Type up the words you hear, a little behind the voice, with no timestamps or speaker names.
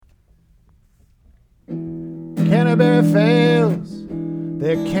Canterbury Fails,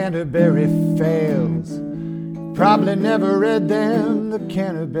 they're Canterbury Fails. Probably never read them, the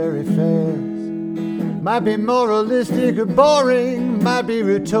Canterbury Fails. Might be moralistic or boring, might be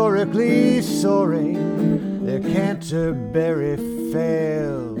rhetorically soaring. They're Canterbury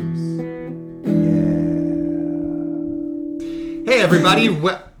Fails. Yeah. Hey everybody,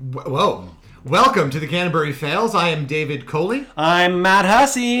 whoa. Welcome to the Canterbury Fails. I am David Coley. I'm Matt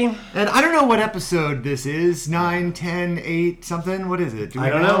Hussey. And I don't know what episode this is. 9, 10, 8, something? What is it?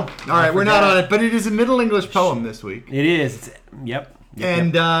 I don't know. All right, we're not on it, but it is a Middle English poem this week. It is. Yep.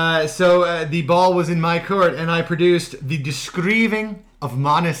 So the ball was in my court, and I produced the Descriving of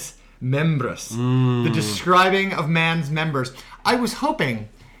Manus Membris. The describing of man's members. I was hoping,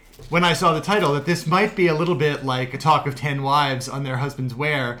 when I saw the title, that this might be a little bit like a talk of 10 wives on their husband's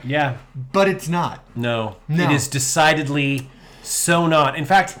wear. Yeah. But it's not. No. It is decidedly so not. In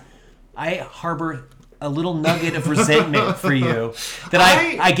fact, I harbor a little nugget of resentment for you. That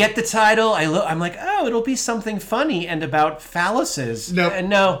I get the title, I'm like, oh, it'll be something funny and about phalluses.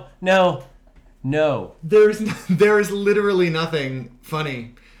 No. There is literally nothing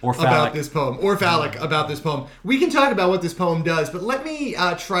funny about this poem, or phallic about this poem. We can talk about what this poem does, but let me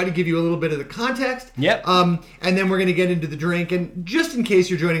try to give you a little bit of the context. Yep. And then we're going to get into the drink. And just in case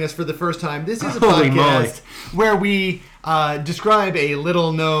you're joining us for the first time, this is a podcast where we describe a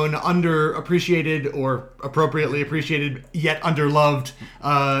little-known, underappreciated, or appropriately appreciated, yet underloved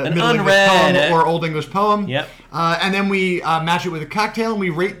Middle English poem or Old English poem. Yep. And then we match it with a cocktail, and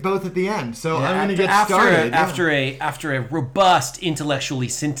we rate both at the end. So I'm going to get started. After a robust, intellectually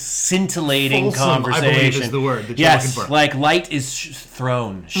scintillating Fulsome, conversation. I believe is the word that you're looking for. Like light is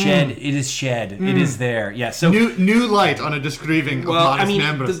thrown, shed. It is shed. It is there. Yeah. So new light on a descriving of Manus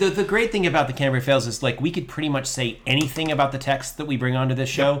Membris. The great thing about the Canterbury Fails is like we could pretty much say anything about the text that we bring onto this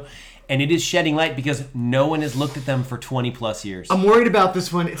show, and it is shedding light because no one has looked at them for 20 plus years. I'm worried about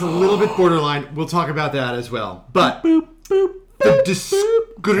this one. It's a little bit borderline. We'll talk about that as well. But the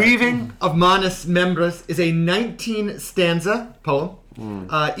Descriving of Manus Membris is a 19-stanza poem.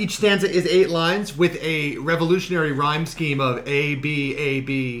 Each stanza is 8 lines with a revolutionary rhyme scheme of A, B, A,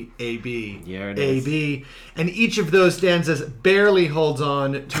 B, A, B, A, B. And each of those stanzas barely holds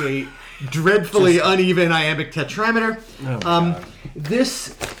on to a dreadfully uneven iambic tetrameter.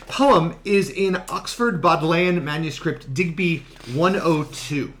 This poem is in Oxford Bodleian manuscript Digby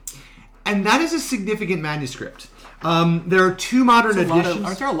 102. And that is a significant manuscript. There are 2 modern editions.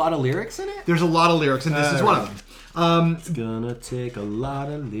 Aren't there a lot of lyrics in it? There's a lot of lyrics, and this is one of them. It's gonna take a lot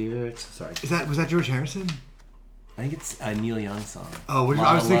of lyrics. Sorry. Was that George Harrison? I think it's a Neil Young song. Oh,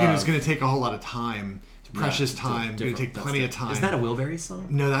 I was thinking it was going to take a whole lot of time. Precious time. Going to take plenty of time. Isn't that a Wilbury song?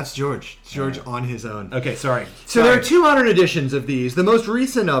 No, that's George. It's George on his own. Okay, sorry. So there are 2 modern editions of these. The most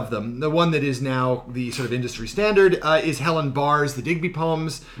recent of them, the one that is now the sort of industry standard, is Helen Barr's The Digby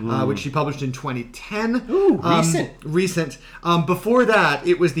Poems, which she published in 2010. Ooh, recent. Before that,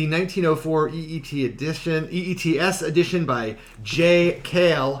 it was the 1904 EETS edition by J.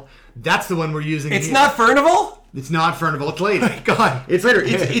 Kale. That's the one we're using. It's not Furnival? It's not Furnival. It's later. God, it's later.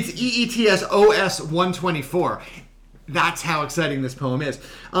 It's EETS OS 124. That's how exciting this poem is.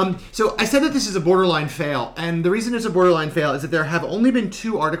 So I said that this is a borderline fail, and the reason it's a borderline fail is that there have only been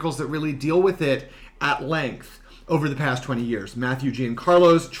 2 articles that really deal with it at length over the past 20 years. Matthew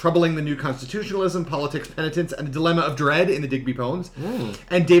Giancarlo's Troubling the New Constitutionalism, Politics, Penitence, and a Dilemma of Dread in the Digby Poems.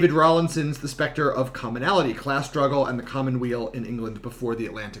 And David Rawlinson's The Spectre of Commonality, Class Struggle and the Commonweal in England Before the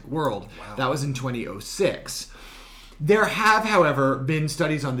Atlantic World. Wow. That was in 2006. There have, however, been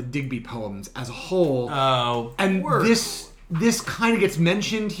studies on the Digby Poems as a whole. Oh, and this kind of gets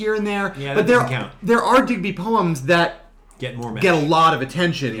mentioned here and there. Yeah, but that doesn't count. There are Digby poems that get a lot of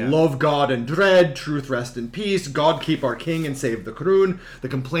attention. Yeah. Love, God, and Dread, Truth, Rest, and Peace, God Keep Our King and Save the Croon, The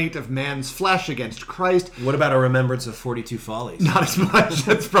Complaint of Man's Flesh Against Christ. What about a remembrance of 42 Follies? Not as much.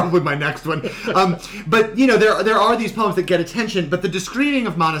 That's probably my next one. But, there are these poems that get attention, but the Descriving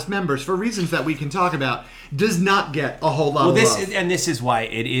of Manus Membris, for reasons that we can talk about, does not get a whole lot of love. This is why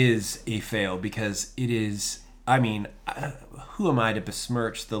it is a fail, because it is, who am I to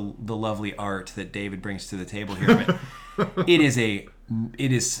besmirch the lovely art that David brings to the table here? But it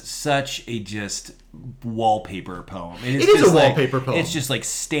is such a just wallpaper poem. It is a wallpaper poem. It's just like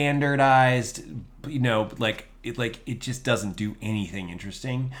standardized, it just doesn't do anything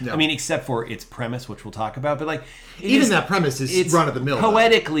interesting. No. Except for its premise, which we'll talk about. But that premise is run of the mill.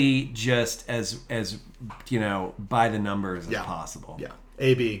 Poetically, just as by the numbers as possible. Yeah.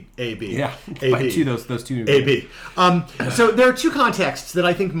 A-B, A-B. Yeah, A-B. by those two. A-B. So there are two contexts that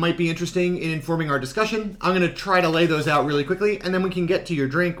I think might be interesting in informing our discussion. I'm going to try to lay those out really quickly, and then we can get to your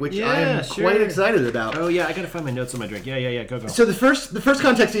drink, which I am quite excited about. Oh yeah, I got to find my notes on my drink. Yeah. Go. So the first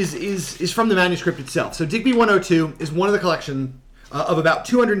context is from the manuscript itself. So Digby 102 is one of the collection of about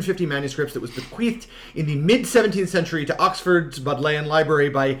 250 manuscripts that was bequeathed in the mid-17th century to Oxford's Bodleian Library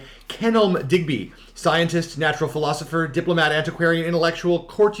by Kenelm Digby, scientist, natural philosopher, diplomat, antiquarian, intellectual,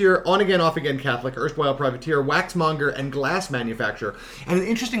 courtier, on-again, off-again Catholic, erstwhile privateer, waxmonger, and glass manufacturer. And an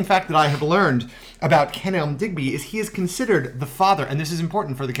interesting fact that I have learned about Kenelm Digby is he is considered the father, and this is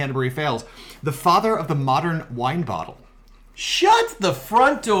important for the Canterbury Fails, the father of the modern wine bottle. Shut the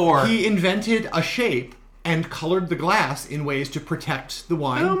front door! He invented a shape and colored the glass in ways to protect the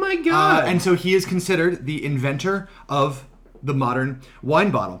wine. Oh my God. And so he is considered the inventor of the modern wine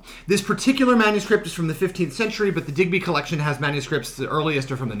bottle. This particular manuscript is from the 15th century, but the Digby collection has manuscripts, the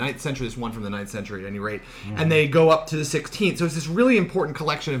earliest are from the 9th century, there's one from the 9th century at any rate, and they go up to the 16th. So it's this really important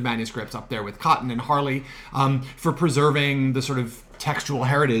collection of manuscripts up there with Cotton and Harley for preserving the sort of textual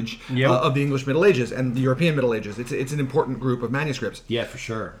heritage of the English Middle Ages and the European Middle Ages. It's an important group of manuscripts. Yeah, for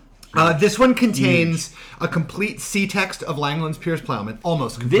sure. This one contains a complete sea text of Langland's Piers Plowman,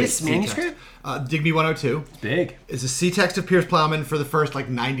 almost complete. This manuscript? Digby 102. Big. Is a sea text of Piers Plowman for the first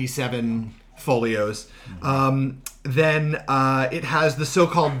 97 folios. Then it has the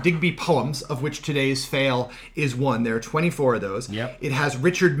so-called Digby poems, of which today's Fail is one. There are 24 of those. Yep. It has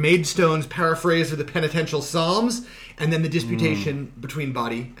Richard Maidstone's paraphrase of the penitential psalms, and then the disputation between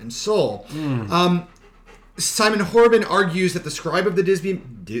body and soul. Simon Horben argues that the scribe of the Disney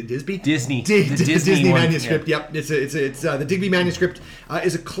manuscript. Yeah. Yep, it's the Digby manuscript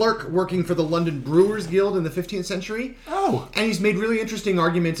is a clerk working for the London Brewers Guild in the 15th century. Oh, and he's made really interesting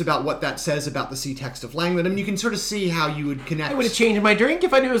arguments about what that says about the sea text of Langland. I mean, you can sort of see how you would connect. I would have changed my drink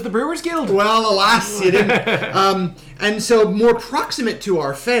if I knew it was the Brewers Guild. Well, alas, you didn't. And so, more proximate to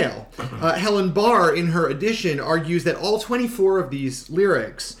our Fail, Helen Barr, in her edition, argues that all 24 of these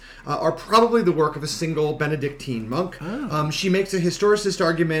lyrics are probably the work of a single Benedictine monk. She makes a historicist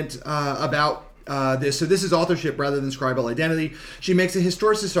argument about this. So this is authorship rather than scribal identity. She makes a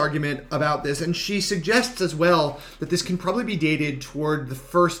historicist argument about this, and she suggests as well that this can probably be dated toward the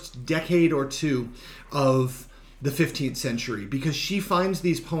first decade or two of the 15th century, because she finds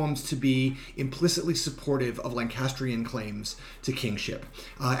these poems to be implicitly supportive of Lancastrian claims to kingship.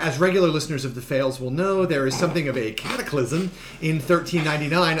 As regular listeners of the Fails will know, there is something of a cataclysm in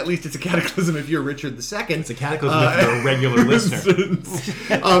 1399. At least it's a cataclysm if you're Richard II. It's a cataclysm if you're a regular listener.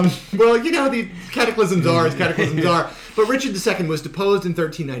 Well, the cataclysms are as cataclysms are. But Richard II was deposed in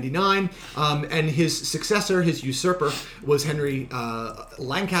 1399, and his successor, his usurper, was Henry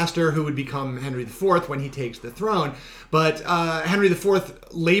Lancaster, who would become Henry IV when he takes the throne. But Henry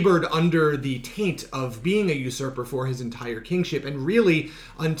IV labored under the taint of being a usurper for his entire kingship, and really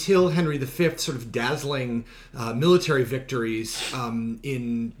until Henry V's sort of dazzling military victories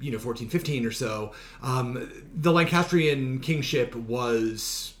in 1415 or so, the Lancastrian kingship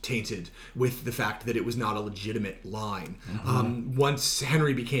was tainted with the fact that it was not a legitimate line. Once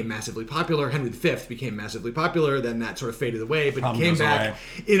Henry became massively popular, Henry V became massively popular, then that sort of faded away, but he came back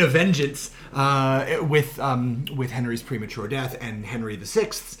in a vengeance with Henry's premature death and Henry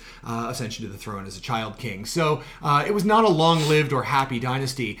VI's ascension to the throne as a child king. So it was not a long-lived or happy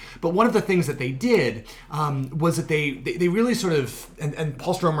dynasty, but one of the things that they did was that they really sort of, and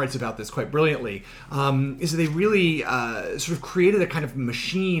Paul Strom writes about this quite brilliantly, is that they really sort of created a kind of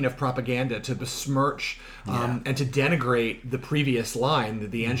machine of propaganda to besmirch and to denigrate the previous line,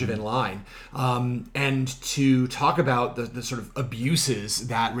 the Angevin line, and to talk about the sort of abuses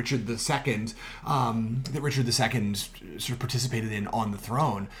that Richard II sort of participated in on the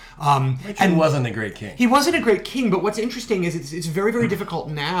throne. Richard wasn't a great king. He wasn't a great king, but what's interesting is it's very, very difficult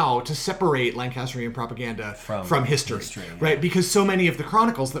now to separate Lancastrian propaganda from history, right? Because so many of the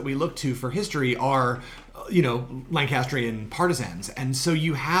chronicles that we look to for history are Lancastrian partisans, and so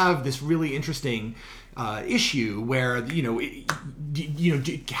you have this really interesting issue where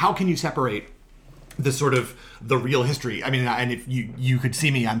how can you separate the sort of the real history? I mean, and if you could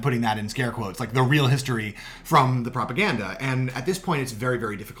see me, I'm putting that in scare quotes, like the real history from the propaganda. And at this point, it's very,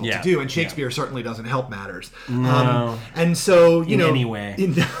 very difficult to do. And Shakespeare certainly doesn't help matters. No. And so, in any way.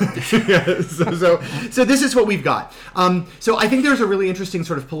 So this is what we've got. So I think there's a really interesting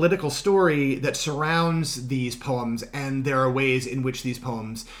sort of political story that surrounds these poems, and there are ways in which these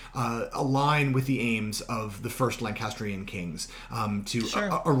poems align with the aims of the first Lancastrian kings to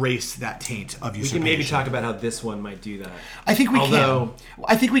erase that taint of usurpation. maybe talk about how this one might do that. I think we can.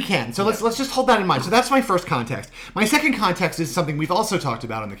 I think we can. So let's just hold that in mind. So that's my first context. My second context is something we've also talked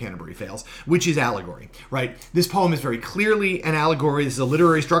about in the Canterbury Fails, which is allegory, right? This poem is very clearly an allegory. This is a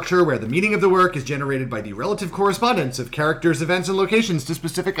literary structure where the meaning of the work is generated by the relative correspondence of characters, events, and locations to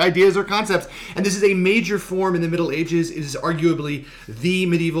specific ideas or concepts. And this is a major form in the Middle Ages. It is arguably the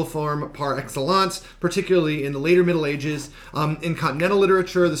medieval form par excellence, particularly in the later Middle Ages. In continental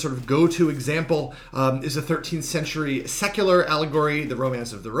literature, the sort of go-to example is a 13th century secular allegory, The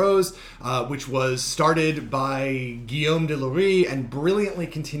Romance of the Rose, which was started by Guillaume de Lory and brilliantly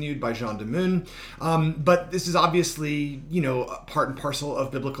continued by Jean de Meun. But this is obviously, part and parcel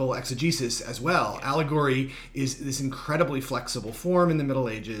of biblical exegesis as well. Allegory is this incredibly flexible form in the Middle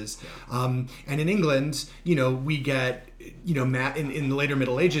Ages. And in England, we get in the later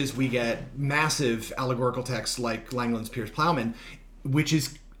Middle Ages, we get massive allegorical texts like Langland's Piers Plowman, which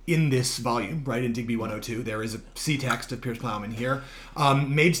is in this volume, right, in Digby 102. There is a C text of Piers Plowman here.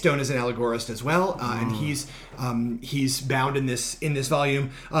 Maidstone is an allegorist as well, and he's bound in this volume.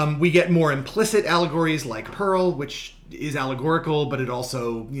 We get more implicit allegories like Pearl, which is allegorical, but it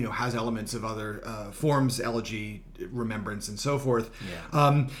also has elements of other forms, elegy, remembrance, and so forth.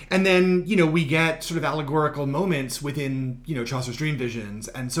 Yeah. And then we get sort of allegorical moments within Chaucer's dream visions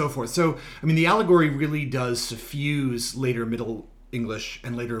and so forth. So the allegory really does suffuse later Middle English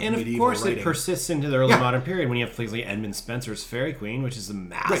and later medieval writing. And of course it persists into the early modern period when you have things like Edmund Spenser's Fairy Queen, which is a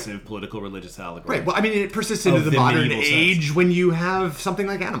massive political religious allegory. Right. Well, it persists into the modern age when you have something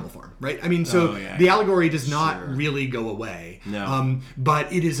like Animal Farm, right? The allegory does not really go away. No.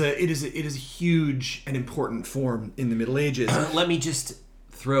 But it is a huge and important form in the Middle Ages. Let me just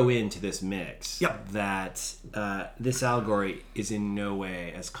throw into this mix Yep. that this allegory is in no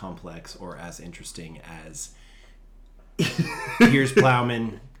way as complex or as interesting as Piers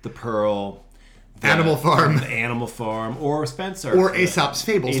Plowman, The Pearl, Animal Farm, or Spenser, or Aesop's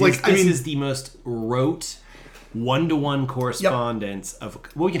Fables. This is the most rote, one-to-one correspondence of.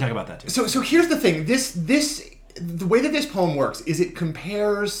 Well, we can talk about that too. So here's the thing. The way that this poem works is it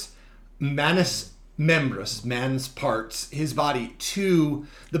compares manus membris, man's parts, his body, to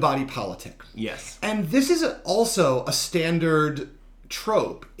the body politic. Yes, and this is also a standard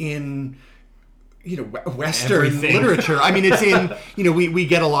trope in Western literature. It's in, we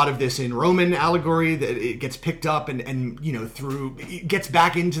get a lot of this in Roman allegory, that it gets picked up and through, it gets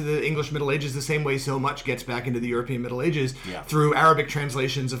back into the English Middle Ages the same way so much gets back into the European Middle Ages through Arabic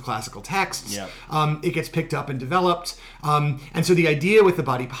translations of classical texts. Yeah. It gets picked up and developed. And so the idea with the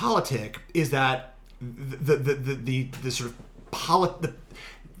body politic is that the sort of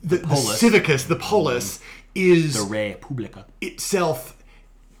the civicus, the polis, is the re publica itself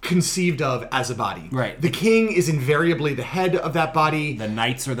conceived of as a body. Right. The king is invariably the head of that body. The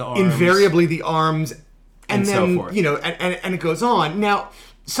knights are the arms. Invariably the arms. And then, so forth. And it goes on. Now,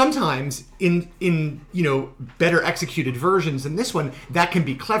 sometimes in better executed versions than this one, that can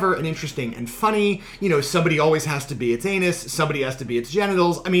be clever and interesting and funny. Somebody always has to be its anus. Somebody has to be its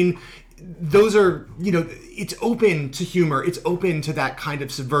genitals. Those are, it's open to humor. It's open to that kind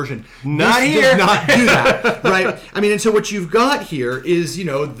of subversion. Not this here. Does not do that, right? And so what you've got here is,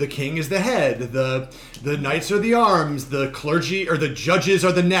 the king is the head, the knights are the arms, the clergy or the judges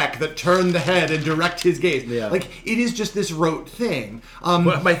are the neck that turn the head and direct his gaze. Yeah. It is just this rote thing.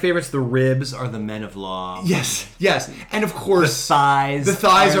 My favorites, the ribs are the men of law. Yes. And of course, the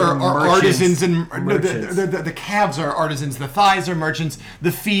thighs are artisans and merchants. The calves are artisans, the thighs are merchants,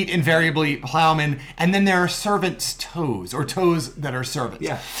 the feet invariably plowmen, and then there are servants' toes, or toes that are servants.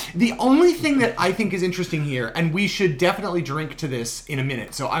 Yeah. The only thing that I think is interesting here, and we should definitely drink to this in a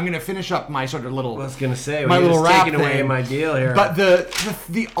minute, so I'm going to finish up my sort of little... I was going to say, my little rap taking away thing. My deal here. But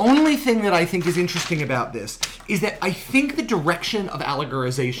the only thing that I think is interesting about this is that I think the direction of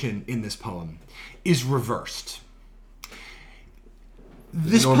allegorization in this poem is reversed.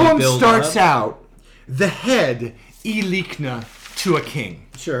 This poem starts out, the head, I liken to a king.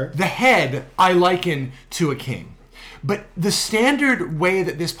 Sure. The head, I liken to a king. But the standard way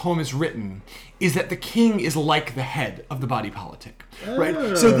that this poem is written is that the king is like the head of the body politic.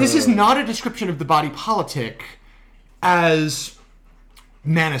 Right? So this is not a description of the body politic as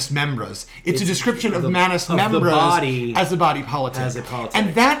manus membras. It's a description of manus membras as the body politic. As a politic.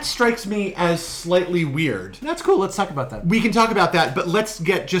 And that strikes me as slightly weird. That's cool. Let's talk about that. We can talk about that, but let's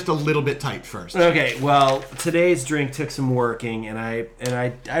get just a little bit tight first. Okay, well, today's drink took some working, and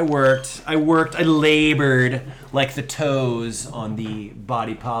I worked. I labored like the toes on the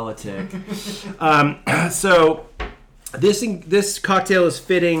body politic. So this cocktail is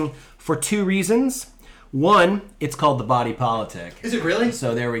fitting for two reasons. 1, it's called the body politic. Is it really?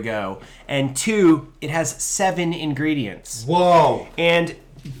 So there we go. And 2, it has 7 ingredients. Whoa. And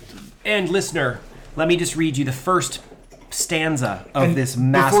listener, let me just read you the first stanza of this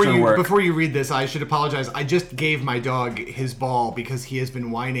masterwork. Before you read this, I should apologize. I just gave my dog his ball because he has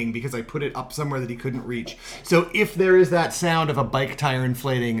been whining because I put it up somewhere that he couldn't reach. So if there is that sound of a bike tire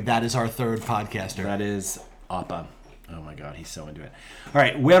inflating, that is our third podcaster. That is Appa. Oh my God, he's so into it. All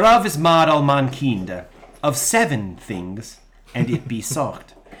right. Whereof is mad all mankind, of 7 things, and it be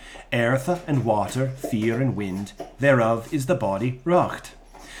sought. Earth and water, fear and wind, thereof is the body rocked.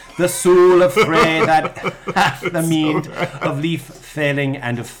 The soul of Frey that hath the mind of leaf failing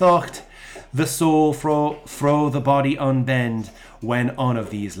and of thought. The soul fro the body unbend when on of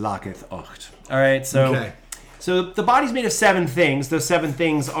these lacketh aught. All right, so the body's made of 7 things. Those 7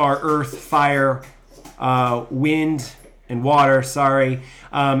 things are earth, fire, wind, and water.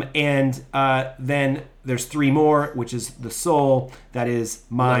 And then there's 3 more, which is the soul. That is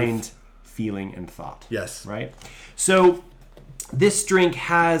mind, feeling, and thought. Yes. Right. So this drink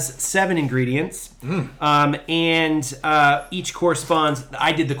has 7 ingredients, and each corresponds.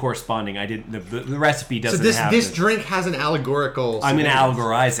 I did the corresponding. I did the recipe doesn't have. So this drink has an allegorical. I'm going to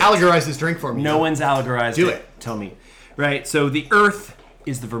allegorize it. Allegorize this drink for me. No one's allegorized it. Do it. Tell me. Right. So the earth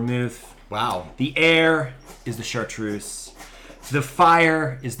is the vermouth. Wow. The air is the chartreuse. The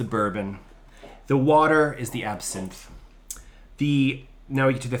fire is the bourbon. The water is the absinthe. Now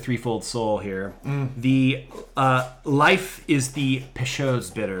we get to the threefold soul here. The life is the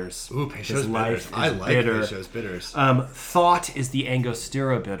Peychaud's bitters. Ooh, Peychaud's bitters. I like bitter. Peychaud's bitters. Thought is the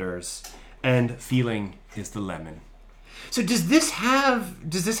Angostura bitters, and feeling is the lemon. So is this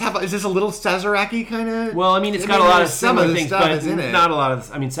a little Sazerac-y kind of? Well, I mean, it's got a lot of some similar of the things, stuff but is in it. not a lot of.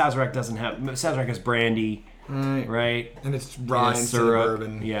 I mean, Sazerac doesn't have. Sazerac has brandy, right? And it's rye and syrup.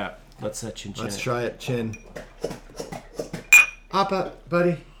 bourbon. Yeah, let's chin. Let's try it, chin. Appa,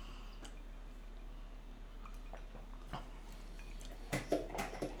 buddy.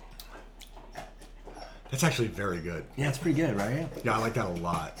 That's actually very good. Yeah, it's pretty good, right? Yeah, I like that a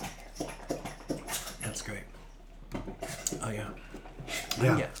lot. That's great. Oh yeah.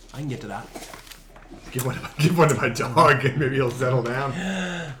 Yeah. I can get to that. Give one to my dog, and maybe he'll settle down.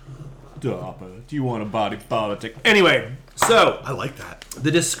 Do you want a body politic? Anyway, so I like that.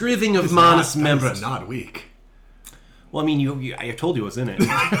 the descriving of Manus That Membris. is not weak. Well, I mean, I told you what's in it. It's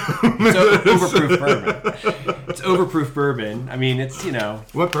overproof bourbon. It's overproof bourbon. I mean, it's,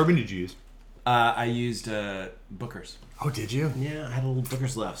 What bourbon did you use? I used Booker's. Oh, did you? Yeah, I had a little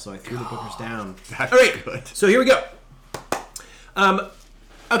Booker's left, so I threw the Booker's down. That's all right, good. So here we go.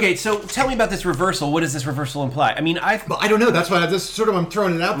 Okay, so tell me about this reversal. What does this reversal imply? I mean, Well, I don't know. That's why I'm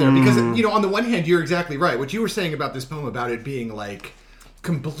throwing it out there because on the one hand, you're exactly right. What you were saying about this poem about it being like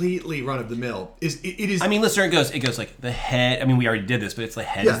completely run of the mill is. I mean, listener, it goes like the head. I mean, we already did this, but it's the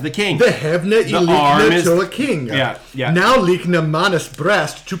head is the king. The hevne ilikne to a king. Yeah. Now likne manus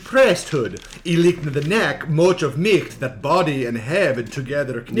breast to priesthood. Ilikne the neck, much of micht, that body and head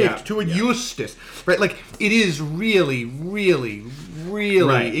together knicked to a justice. Right, like it is really, really,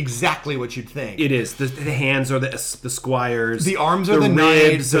 really exactly what you'd think. It is. The hands are the squires. The arms are the ribs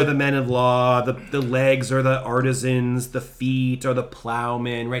knights. are the men of law. The legs are the artisans. The feet are the plowmen.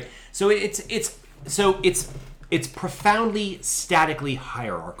 Right. So it's profoundly statically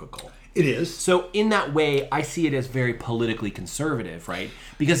hierarchical. It is. So in that way, I see it as very politically conservative, right?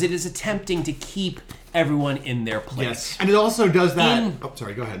 Because it is attempting to keep everyone in their place. Yes. And it also does that.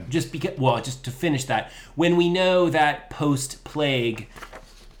 Sorry, go ahead. Just to finish that, when we know that post-plague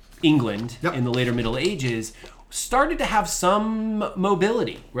England in the later Middle Ages started to have some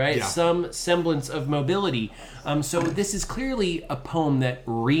mobility, right? Yeah. Some semblance of mobility. So this is clearly a poem that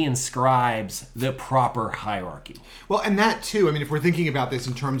reinscribes the proper hierarchy. Well, and that too, I mean, if we're thinking about this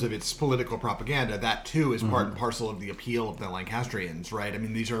in terms of its political propaganda, that too is part and parcel of the appeal of the Lancastrians, right? I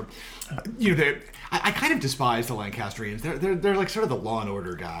mean, these are, I kind of despise the Lancastrians. They're like sort of the Law and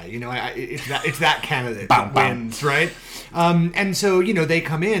Order guy, it's that candidate that wins, right? And so, they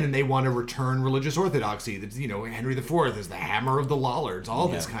come in and they want to return religious orthodoxy. That's, Henry IV is the hammer of the Lollards, all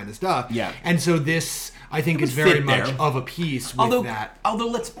this kind of stuff. Yeah. And so this, I think, is very much of a piece with that. Although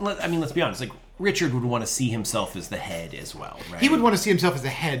let's be honest, like Richard would want to see himself as the head as well, right? He would want to see himself as the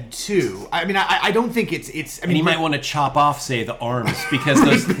head too. I mean, I don't think it's. I mean, and he might want to chop off, say, the arms because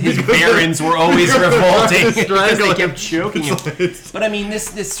his barons were always revolting because they kept choking him. But I mean,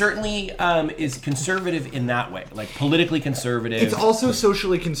 this certainly is conservative in that way, like politically conservative. It's also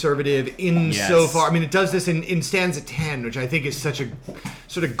socially conservative in so far. I mean, it does this in stanza 10, which I think is such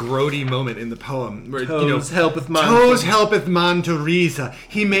sort of grody moment in the poem where Toes helpeth man. Toes helpeth man to reason.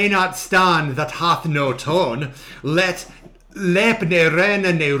 He may not stand that hath no tone. Let lep ne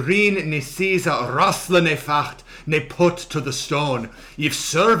renne ne reen ne Caesar rustle ne facht ne put to the stone. If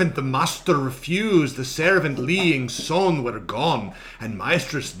servant the master refused, the servant leeing son were gone. And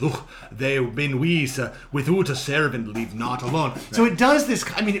mistress, look, they been wees, without a servant leave not alone. Right. So it does this,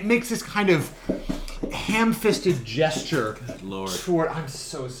 I mean, it makes this kind of ham-fisted gesture. Good Lord. Toward, I'm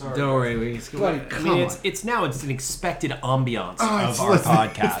so sorry. Don't worry. It's an expected ambiance of our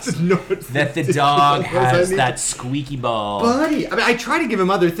podcast. That the dog has that squeaky ball. Buddy, I mean, I try to give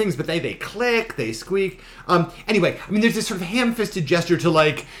him other things, but they click, they squeak. Anyway, I mean, there's this sort of ham-fisted gesture to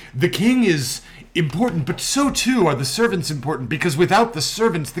like, the king is important, but so too are the servants important, because without the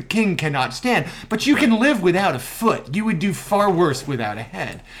servants the king cannot stand. But you can live without a foot. You would do far worse without a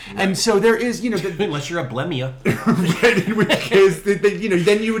head. Right. And so there is, unless you're a blemia, right? In which case,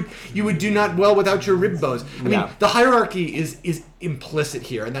 then you would do not well without your rib bones. I mean, the hierarchy is implicit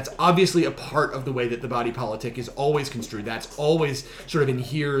here, and that's obviously a part of the way that the body politic is always construed. That's always sort of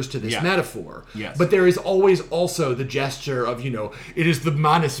adheres to this metaphor. Yes. But there is always also the gesture of, it is the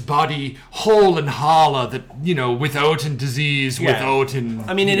manus body whole and hala that, without and disease, without and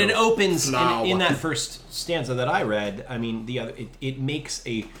I mean, and it opens in that first stanza that I read. I mean, it makes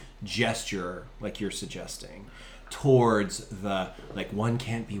a gesture like you're suggesting towards the like one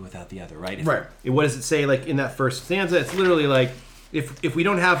can't be without the other, right? Right. What does it say? Like in that first stanza, it's literally like if we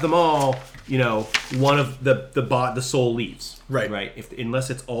don't have them all, one of the soul leaves, right? Right.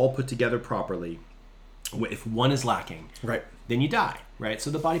 Unless it's all put together properly, if one is lacking, right, then you die, right? So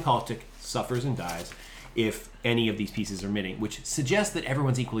the body politic suffers and dies if any of these pieces are missing, which suggests that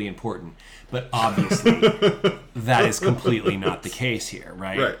everyone's equally important. But obviously, that is completely not the case here,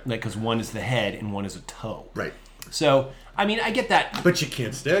 right? Right. Like, because one is the head and one is a toe. Right. So, I mean, I get that. But you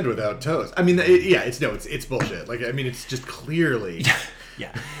can't stand without toes. I mean, it's bullshit. Like, I mean, it's just clearly.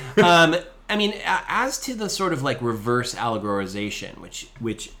 Yeah. I mean, as to the sort of like reverse allegorization,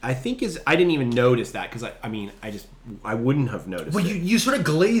 which I think is, I didn't even notice that because I wouldn't have noticed. Well, you sort of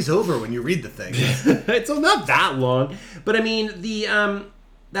glaze over when you read the thing. It's not that long, but I mean the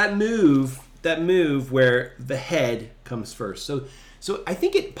that move where the head comes first. So I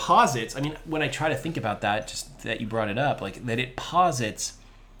think it posits. I mean, when I try to think about that, just that you brought it up, like that it posits,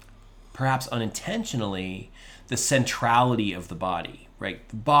 perhaps unintentionally, the centrality of the body. Right,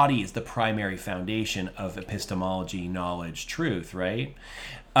 the body is the primary foundation of epistemology, knowledge, truth. Right,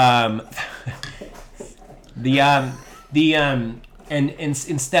 and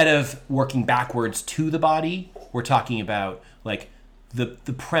instead of working backwards to the body, we're talking about like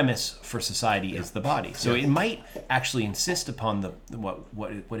the premise for society is the body. So it might actually insist upon the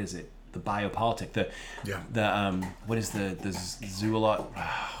what is it? The biopolitic. What is the zoolog?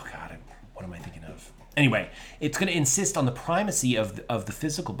 Oh God, what am I thinking of? Anyway, it's going to insist on the primacy of the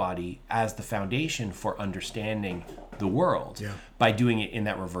physical body as the foundation for understanding the world by doing it in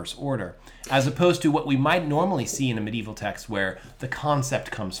that reverse order, as opposed to what we might normally see in a medieval text where the concept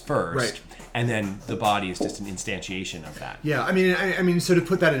comes first, and then the body is just an instantiation of that. Yeah, I mean, so to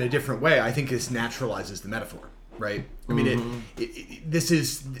put that in a different way, I think this naturalizes the metaphor. Right. I mean, this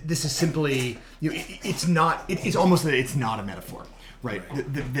is simply it's not. It's almost that it's not a metaphor. Right.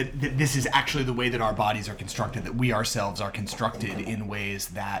 That this is actually the way that our bodies are constructed, that we ourselves are constructed in ways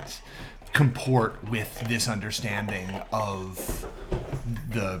that comport with this understanding of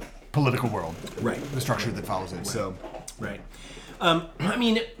the political world, right? The structure that follows it. Right. So, right. I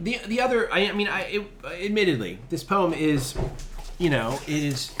mean, the other. Admittedly, this poem is,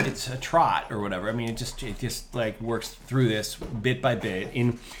 it's a trot or whatever. I mean, it just like works through this bit by bit.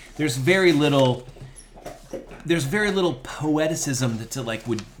 There's very little poeticism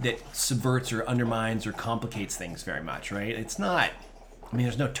that subverts or undermines or complicates things very much, right? It's not. I mean,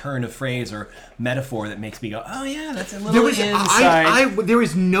 there's no turn of phrase or metaphor that makes me go, "Oh yeah, that's a little insight." There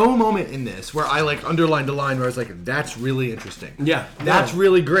was no moment in this where I like underlined a line where I was like, "That's really interesting." Yeah, that's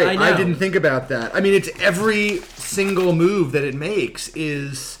really great. I didn't think about that. I mean, it's every single move that it makes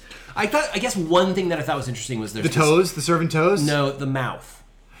is. I guess one thing that I thought was interesting was the toes, the servant toes. No, the mouth.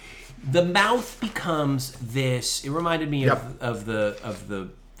 The mouth becomes this. It reminded me of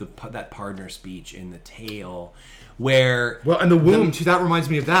that partner speech in the tale, where and the womb too. That reminds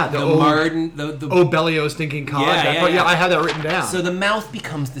me of that. Oh Bellio stinking cod. Yeah, I had that written down. So the mouth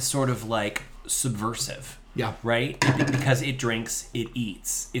becomes this sort of like subversive. Yeah. Right? Because it drinks, it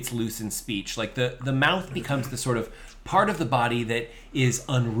eats, it's loose in speech. Like the mouth becomes the sort of part of the body that is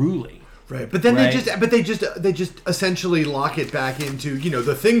unruly. Right, but then they just essentially lock it back into,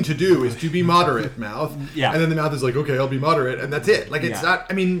 the thing to do is to be moderate, mouth. Yeah. And then the mouth is like, okay, I'll be moderate, and that's it. Like, it's not,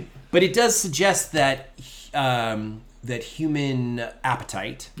 But it does suggest that that human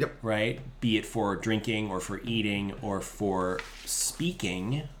appetite, right, be it for drinking or for eating or for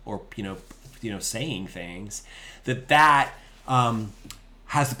speaking or saying things, that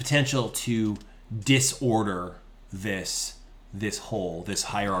has the potential to disorder this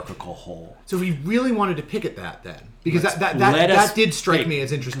hierarchical whole. So we really wanted to pick at that then, because that did strike me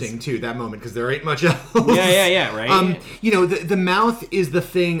as interesting too, that moment, because there ain't much else. Yeah, right. The mouth is the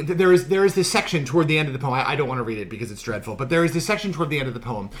thing. There is this section toward the end of the poem. I don't want to read it because it's dreadful, but there is this section toward the end of the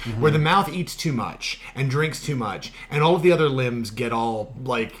poem where the mouth eats too much and drinks too much, and all of the other limbs get all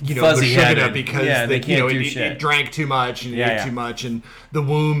fuzzy-headed because they can't do shit. It drank too much and ate too much, and the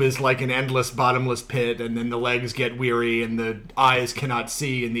womb is like an endless bottomless pit, and then the legs get weary, and the eyes cannot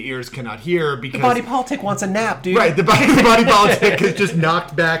see, and the ears cannot hear because the body politic wants a nap, dude. Right, the body politic has just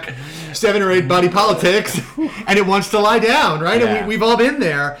knocked back 7 or 8 body politics, and it wants to lie down, right? Yeah. And we've all been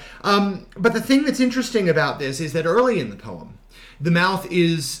there. But the thing that's interesting about this is that early in the poem, the mouth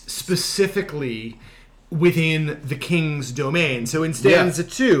is specifically within the king's domain. So in stanza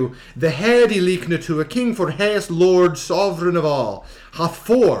 2, the head he liekne to a king for highest lord, sovereign of all, hath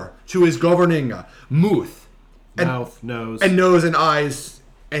four to his governing mouth. Mouth, nose. And nose and eyes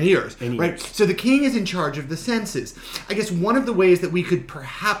and ears. Right? So the king is in charge of the senses. I guess one of the ways that we could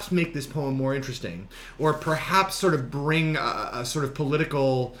perhaps make this poem more interesting, or perhaps sort of bring a sort of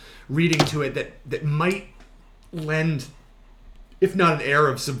political reading to it that might lend, if not an air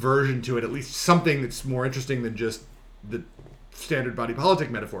of subversion to it, at least something that's more interesting than just the standard body politic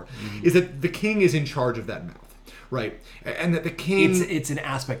metaphor, is that the king is in charge of that mouth. Right, and that the king... It's an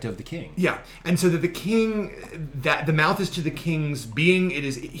aspect of the king. Yeah, and so that the king, that the mouth is to the king's being,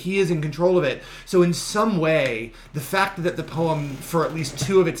 he is in control of it. So in some way, the fact that the poem, for at least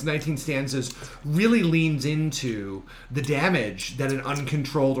 2 of its 19 stanzas, really leans into the damage that an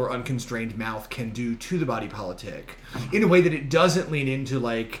uncontrolled or unconstrained mouth can do to the body politic, in a way that it doesn't lean into,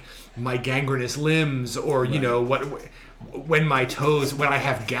 like, my gangrenous limbs, or, when I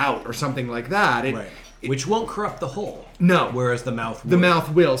have gout, or something like that. Which won't corrupt the whole. No. Whereas the mouth will. The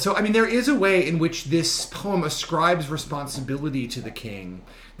mouth will. So, there is a way in which this poem ascribes responsibility to the king.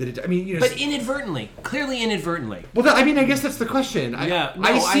 But inadvertently. Clearly inadvertently. Well, I guess that's the question.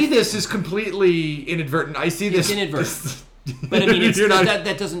 I see this as completely inadvertent. I see this... It's inadvertent. But,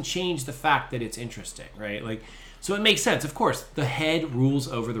 that doesn't change the fact that it's interesting, right? Like, so it makes sense. Of course, the head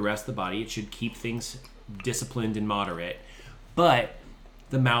rules over the rest of the body. It should keep things disciplined and moderate. But...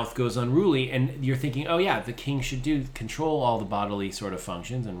 the mouth goes unruly, and you're thinking, oh yeah, the king should control all the bodily sort of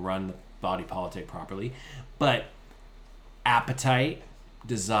functions and run the body politic properly. But appetite,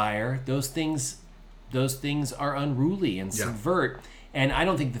 desire, those things are unruly and subvert. And I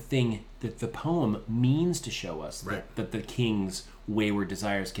don't think the thing that the poem means to show us that the king's wayward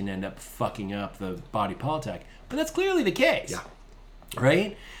desires can end up fucking up the body politic. But that's clearly the case. Yeah.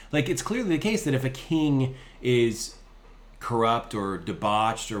 Right? Like, it's clearly the case that if a king is corrupt or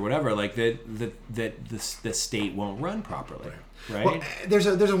debauched or whatever, like the state won't run properly, right? Well, there's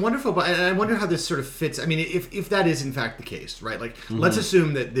a wonderful, and I wonder how this sort of fits. If that is in fact the case, right? Like, let's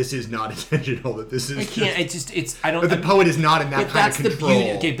assume that this is not intentional. That this is. The poet is not in that kind of control. The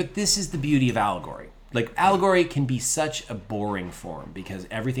beauty. Okay, but this is the beauty of allegory. Like, allegory can be such a boring form because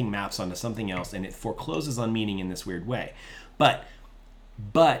everything maps onto something else and it forecloses on meaning in this weird way, but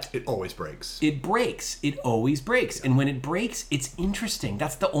it always breaks. It breaks. It always breaks. Yeah. And when it breaks, it's interesting.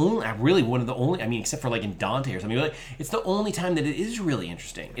 That's the only, really one of the only, except for like in Dante or something, like, it's the only time that it is really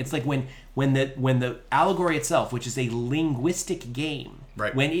interesting. It's like when the allegory itself, which is a linguistic game,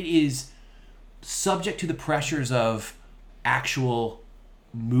 right, when it is subject to the pressures of actual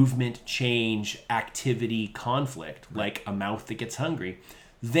movement, change, activity, conflict, like a mouth that gets hungry,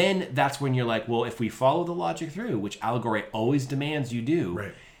 then that's when you're like, well, if we follow the logic through, which allegory always demands you do,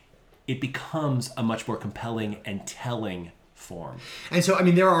 right, it becomes a much more compelling and telling form. And so,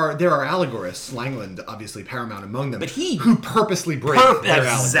 there are allegorists, Langland obviously paramount among them, but who purposely break their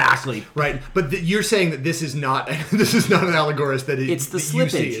exactly, right? But you're saying that this is not an allegorist. It's the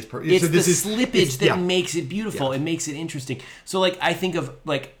slippage. It's the slippage that makes it beautiful. Yeah. It makes it interesting. So, like, I think of,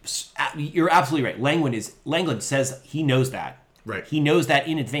 like, you're absolutely right. Langland says he knows that. Right. He knows that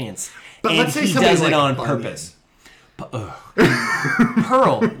in advance. But let's say he does it on purpose.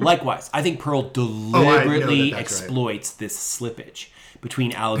 Pearl, likewise. I think Pearl deliberately exploits this slippage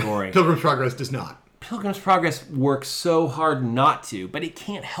between allegory. Pilgrim's Progress does not. Pilgrim's Progress works so hard not to, but it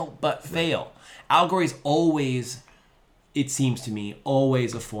can't help but fail. Allegory is always it seems to me,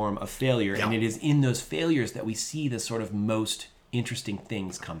 always a form of failure. Yeah. And it is in those failures that we see the sort of most interesting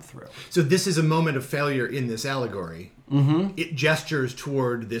things come through. So this is a moment of failure in this allegory. Mm-hmm. It gestures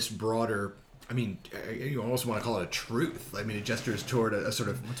toward this broader, I mean, you almost want to call it a truth. I mean, it gestures toward a sort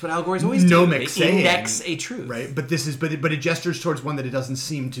of... That's what allegories always do. Gnomic They saying, index a truth. right? But it gestures towards one that it doesn't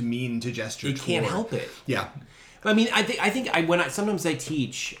seem to mean to gesture It toward. can't help it. Yeah. I mean, sometimes I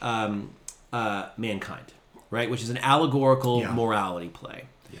teach Mankind, right, which is an allegorical morality play,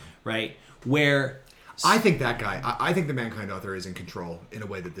 right, where I think that guy, I think the Mankind author is in control in a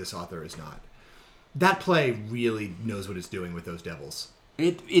way that this author is not. That play really knows what it's doing with those devils.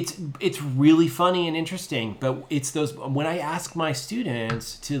 It's really funny and interesting, but it's those, when I ask my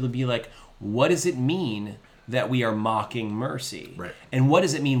students to be like, what does it mean that we are mocking mercy? Right. And what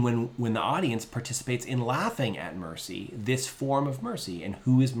does it mean when the audience participates in laughing at mercy, this form of mercy, and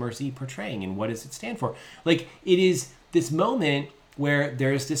who is mercy portraying, and what does it stand for? Like, it is this moment where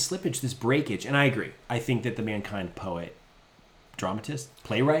there's this slippage, this breakage, and I agree. I think that the Mankind poet, dramatist,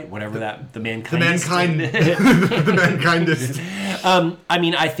 playwright, whatever the Mankindist. The Mankindist. I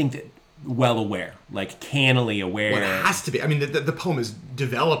mean, I think that well aware, like cannily aware. Well, it has to be. I mean, the poem is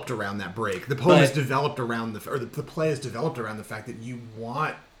developed around that break. The poem is developed around the play is developed around the fact that you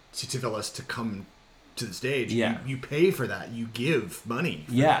want Titivilus to come to the stage. Yeah. You pay for that. You give money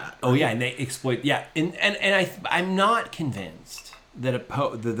for yeah. that. Oh, yeah, and they exploit. Yeah, and I'm not convinced that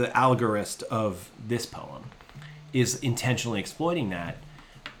the allegorist of this poem is intentionally exploiting that,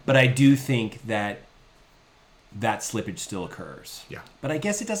 but I do think that slippage still occurs. Yeah. But I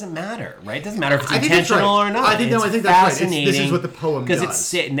guess it doesn't matter, right? It doesn't matter if it's I think that's intentional right. or not. I think that's right. This is what the poem does.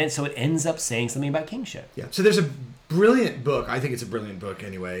 So it ends up saying something about kingship. Yeah. So there's a brilliant book. I think it's a brilliant book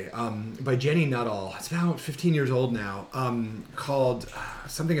anyway. By Jenny Nuttall. It's about 15 years old now. Called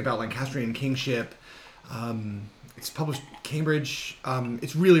something about Lancastrian kingship. It's published Cambridge.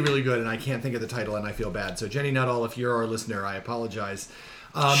 It's really, really good, and I can't think of the title, and I feel bad. So Jenny Nuttall, if you're our listener, I apologize.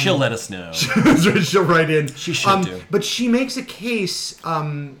 She'll let us know. She'll write in. She should do. But she makes a case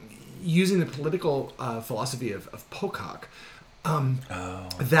using the political philosophy of Pocock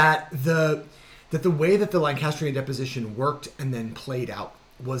that the way that the Lancastrian deposition worked and then played out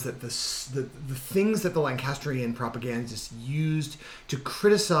was that the things that the Lancastrian propagandists used to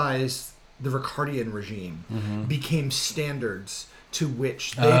criticize the Ricardian regime became standards to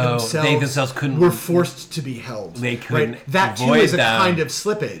which they themselves were forced to be held. They couldn't That too avoid is a them. kind of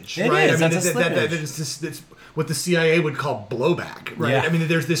slippage, It right? is, I mean, that's a slippage. that's what the CIA would call blowback, right? Yeah. I mean,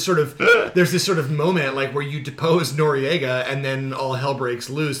 there's this sort of moment like where you depose Noriega and then all hell breaks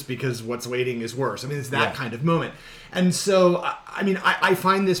loose because what's waiting is worse. I mean, it's that kind of moment. And so, I mean, I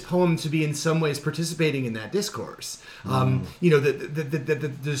find this poem to be in some ways participating in that discourse. You know,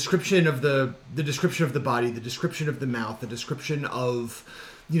 the description of the description of the body, the description of the mouth, the description of,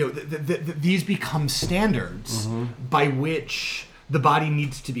 you know, these become standards by which the body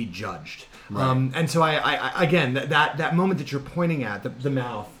needs to be judged. Right. And so I again, that moment that you're pointing at, the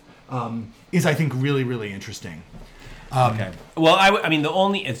mouth, is I think really, really interesting. Okay. Well, I mean, the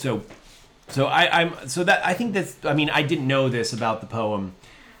only I think that's. I mean, I didn't know this about the poem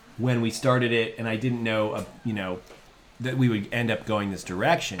when we started it, and I didn't know, that we would end up going this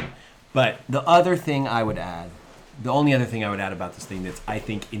direction. But the only other thing I would add about this thing that's I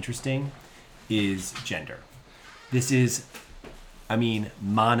think interesting is gender. This is, I mean,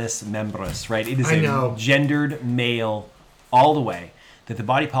 manus membris, right? It is a gendered male all the way. That the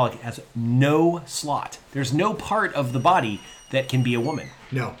body politic has no slot. There's no part of the body that can be a woman.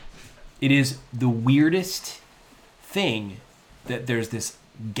 No. It is the weirdest thing that there's this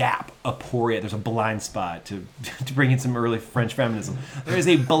gap, aporia. There's a blind spot to bring in some early French feminism. There is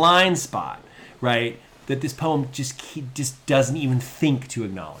a blind spot, right? That this poem just doesn't even think to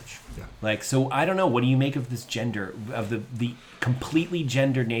acknowledge. Yeah. Like, so I don't know. What do you make of this gender, of the completely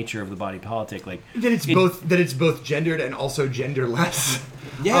gendered nature of the body politic? Like that it's both gendered and also genderless.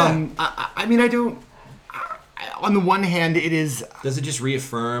 Yeah. I mean, I don't. On the one hand, it is. Does it just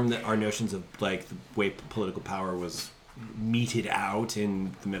reaffirm that our notions of like the way political power was meted out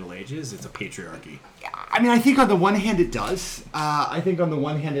in the Middle Ages? It's a patriarchy. I mean, I think on the one hand it does. I think on the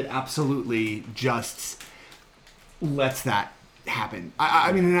one hand it absolutely just lets that happen.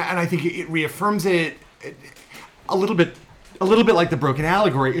 I mean, and I think it reaffirms it a little bit like the broken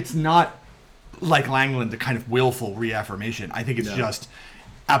allegory. It's not like Langland, the kind of willful reaffirmation. I think it's just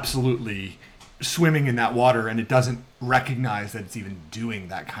absolutely swimming in that water, and it doesn't recognize that it's even doing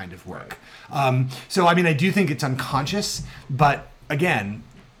that kind of work. So, I mean, I do think it's unconscious, but again,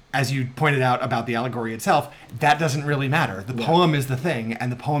 as you pointed out about the allegory itself, that doesn't really matter. The poem is the thing,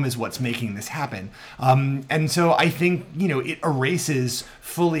 and the poem is what's making this happen. And so I think, it erases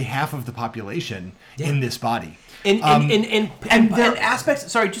fully half of the population in this body. And there are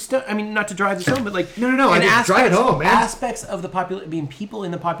aspects. Sorry, not to drive this home, but like no. I just drive it home, man. Aspects of the population, people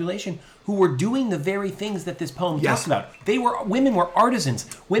in the population who were doing the very things that this poem talks about. Women were artisans,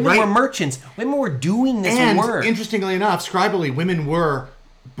 women were merchants, women were doing this work. Interestingly enough, scribally, women were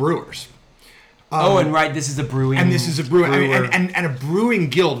brewers. This is a brewing. And this is a brewing. And a brewing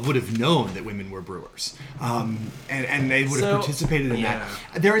guild would have known that women were brewers, and they would have participated in that.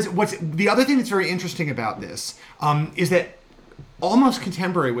 There is the other thing that's very interesting about this is that almost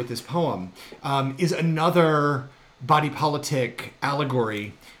contemporary with this poem is another body politic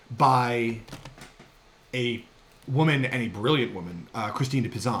allegory by a woman, and a brilliant woman, Christine de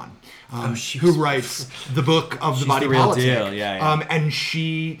Pizan, who writes the book of the body politic. Deal. Yeah. And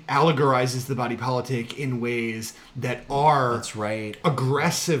she allegorizes the body politic in ways that are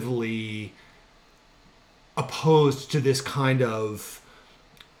aggressively opposed to this kind of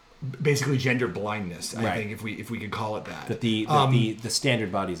basically gender blindness. I think if we could call it that. That the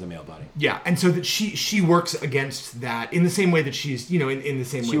standard body is a male body. Yeah, and so that she works against that in the same way that she's in the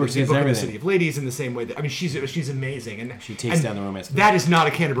same way she works in against the everything. City of Ladies, in the same way that she's amazing, and she takes down the romance. That is not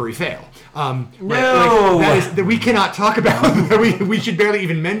a Canterbury fail. No, that we cannot talk about. we should barely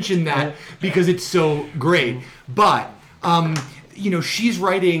even mention that because it's so great. But she's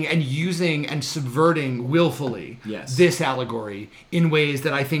writing and using and subverting willfully this allegory in ways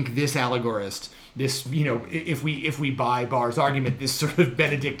that I think this allegorist, if we buy Barr's argument, this sort of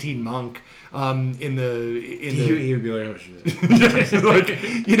Benedictine monk he would be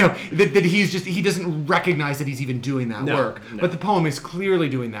that he doesn't recognize that he's even doing that work. No. But the poem is clearly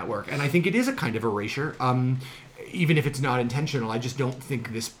doing that work, and I think it is a kind of erasure, even if it's not intentional. I just don't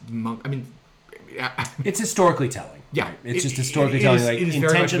think this monk. It's historically telling. Yeah, right? It's just historically telling,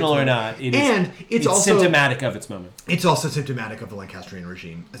 intentional or not. It's also symptomatic of its moment. It's also symptomatic of the Lancastrian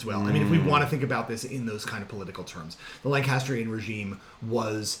regime as well. If we want to think about this in those kind of political terms, the Lancastrian regime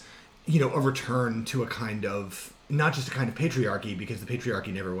was, a return to a kind of, not just a kind of patriarchy, because the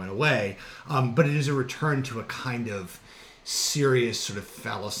patriarchy never went away, but it is a return to a kind of serious sort of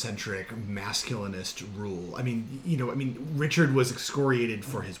phallocentric masculinist rule. Richard was excoriated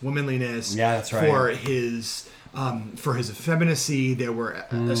for his womanliness. Yeah, that's right. For his effeminacy. There were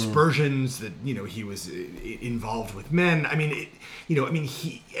aspersions that he was involved with men.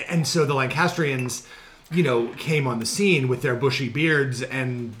 So the Lancastrians came on the scene with their bushy beards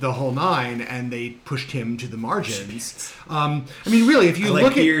and the whole nine, and they pushed him to the margins. Really, if you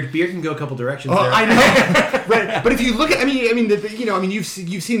look at beard can go a couple directions. There. I know, right? But if you look at, you've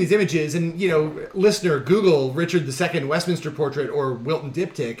seen these images, and listener, Google Richard II Westminster portrait or Wilton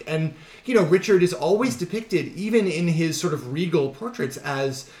diptych, and Richard is always depicted, even in his sort of regal portraits,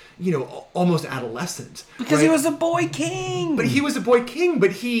 as almost adolescent. Because he was a boy king. But he was a boy king.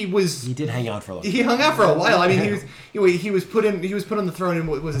 But he did hang out for a while. He hung out for a while. He was put on the throne in,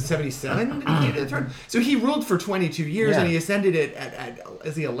 was it 77? So he ruled for 22 years, and he ascended it at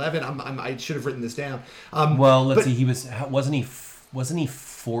is he 11? I should have written this down. Let's see. Wasn't he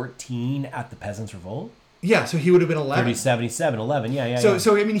 14 at the Peasants' Revolt? Yeah, so he would have been 11. 30, 77, 11, yeah.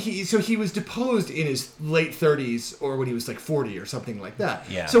 So he was deposed in his late 30s, or when he was like 40 or something like that.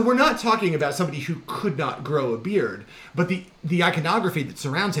 Yeah. So we're not talking about somebody who could not grow a beard, but the iconography that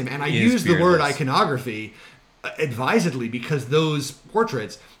surrounds him, and I use the word iconography advisedly because those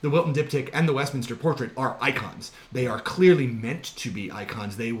portraits, the Wilton diptych and the Westminster portrait, are icons. They are clearly meant to be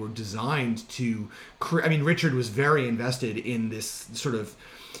icons. They were designed to Richard was very invested in this sort of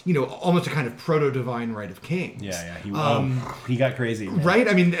almost a kind of proto-divine right of kings. Yeah. He got crazy. Man. Right?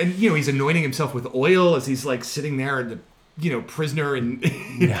 He's anointing himself with oil as he's like sitting there in the prisoner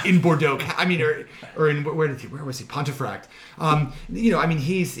in Bordeaux. Or in where was he? Pontefract.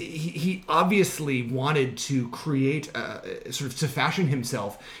 He obviously wanted to create to fashion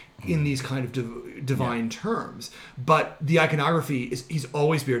himself in these kind of divine terms. But the iconography he's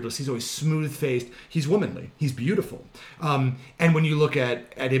always beardless, he's always smooth-faced, he's womanly, he's beautiful. And when you look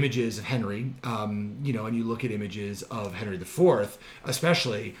at images of Henry, and you look at images of Henry IV,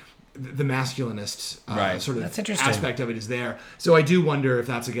 especially, the masculinist sort of aspect of it is there. So I do wonder if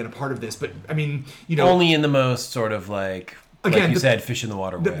that's, again, a part of this. But, only in the most sort of like Again, like you said, fish in the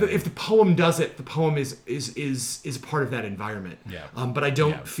water. If the poem does it, the poem is a part of that environment. Yeah. But I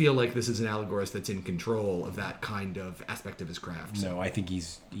don't feel like this is an allegorist that's in control of that kind of aspect of his craft. So. No, I think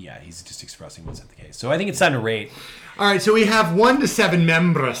he's just expressing what's the case. So I think it's time to rate. All right, so we have 1 to 7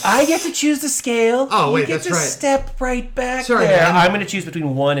 members. I get to choose the scale. Oh, wait, you get that's to right. Step right back Sorry, there. man. I'm going to choose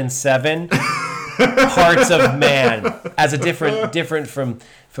between 1 and 7 parts of man as a different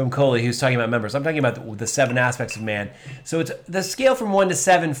from Coley, who's talking about members. I'm talking about the 7 aspects of man. So it's the scale from 1 to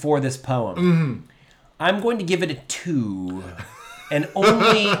 7 for this poem. Mm-hmm. I'm going to give it a 2, and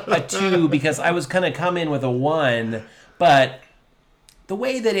only a 2 because I was going to come in with a 1, but the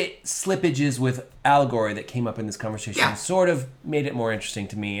way that it slippages with allegory that came up in this conversation sort of made it more interesting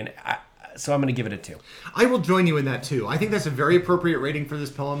to me, and so I'm going to give it a 2. I will join you in that too. I think that's a very appropriate rating for this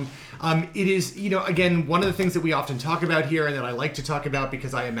poem. It is, again, one of the things that we often talk about here and that I like to talk about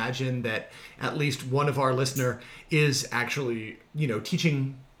because I imagine that at least one of our listener is actually,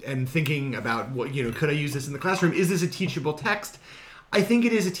 teaching and thinking about what, could I use this in the classroom? Is this a teachable text? I think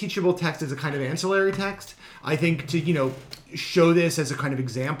it is a teachable text as a kind of ancillary text. I think to, show this as a kind of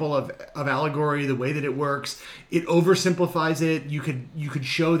example of allegory, the way that it works, it oversimplifies it. You could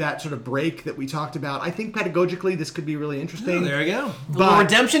show that sort of break that we talked about. I think pedagogically this could be really interesting. Oh, there you go. A little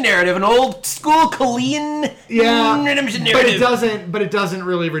redemption narrative, an old school Colleen redemption narrative. But it doesn't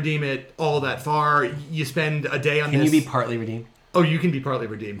really redeem it all that far. You spend a day on this. Can you be partly redeemed? Oh, you can be partly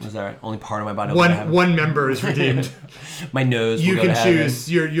redeemed. Is that right? Only part of my body. One member is redeemed. My nose. You can choose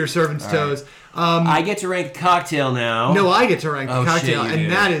your servant's toes. I get to rank the cocktail now. No, I get to rank the cocktail,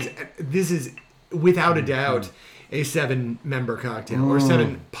 shit, this is without a doubt a 7-member cocktail or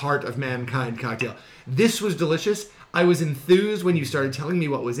 7-part of mankind cocktail. This was delicious. I was enthused when you started telling me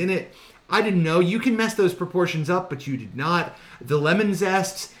what was in it. I didn't know. You can mess those proportions up, but you did not. The lemon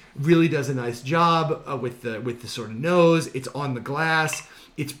zest really does a nice job with the sort of nose. It's on the glass.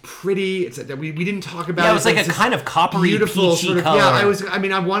 It's pretty. We didn't talk about it. Yeah, it was like a kind of coppery, beautiful peachy sort of, color.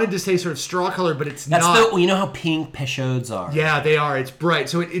 Yeah, I wanted to say sort of straw color, but it's not. You know how pink Peychauds are? Yeah, they are. It's bright.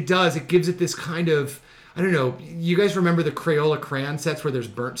 So it gives it this kind of, I don't know, you guys remember the Crayola crayon sets where there's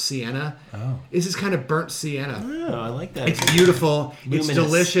burnt sienna? Oh. This is kind of burnt sienna. Oh, I like that. It's beautiful. Luminous. It's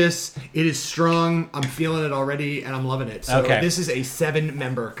delicious. It is strong. I'm feeling it already, and I'm loving it. So This is a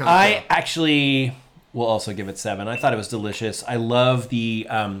 7-member cocktail. I actually will also give it 7. I thought it was delicious. I love the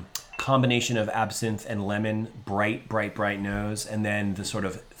combination of absinthe and lemon, bright nose, and then the sort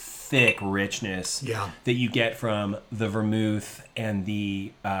of thick richness that you get from the vermouth and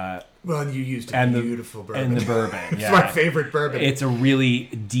the well, you used a beautiful bourbon. And the bourbon. It's my favorite bourbon. It's a really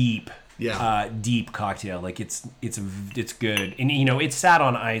deep cocktail. Like it's good, and it sat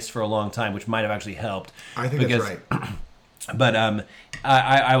on ice for a long time, which might have actually helped. I think that's right. But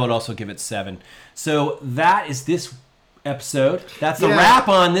I would also give it 7. So that is this episode. That's the wrap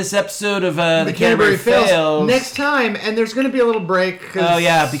on this episode of the Canterbury Fails. Next time, and there's going to be a little break. Oh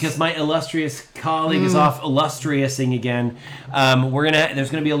yeah, because my illustrious colleague is off illustriousing again. There's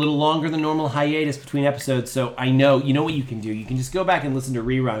gonna be a little longer than normal hiatus between episodes. So I know what you can do. You can just go back and listen to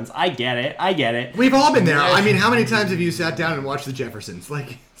reruns. I get it. We've all been there. I mean, how many times have you sat down and watched the Jeffersons?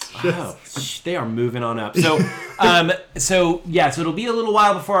 They are moving on up. So, so it'll be a little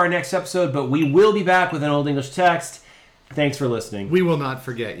while before our next episode, but we will be back with an Old English text. Thanks for listening. We will not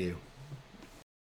forget you.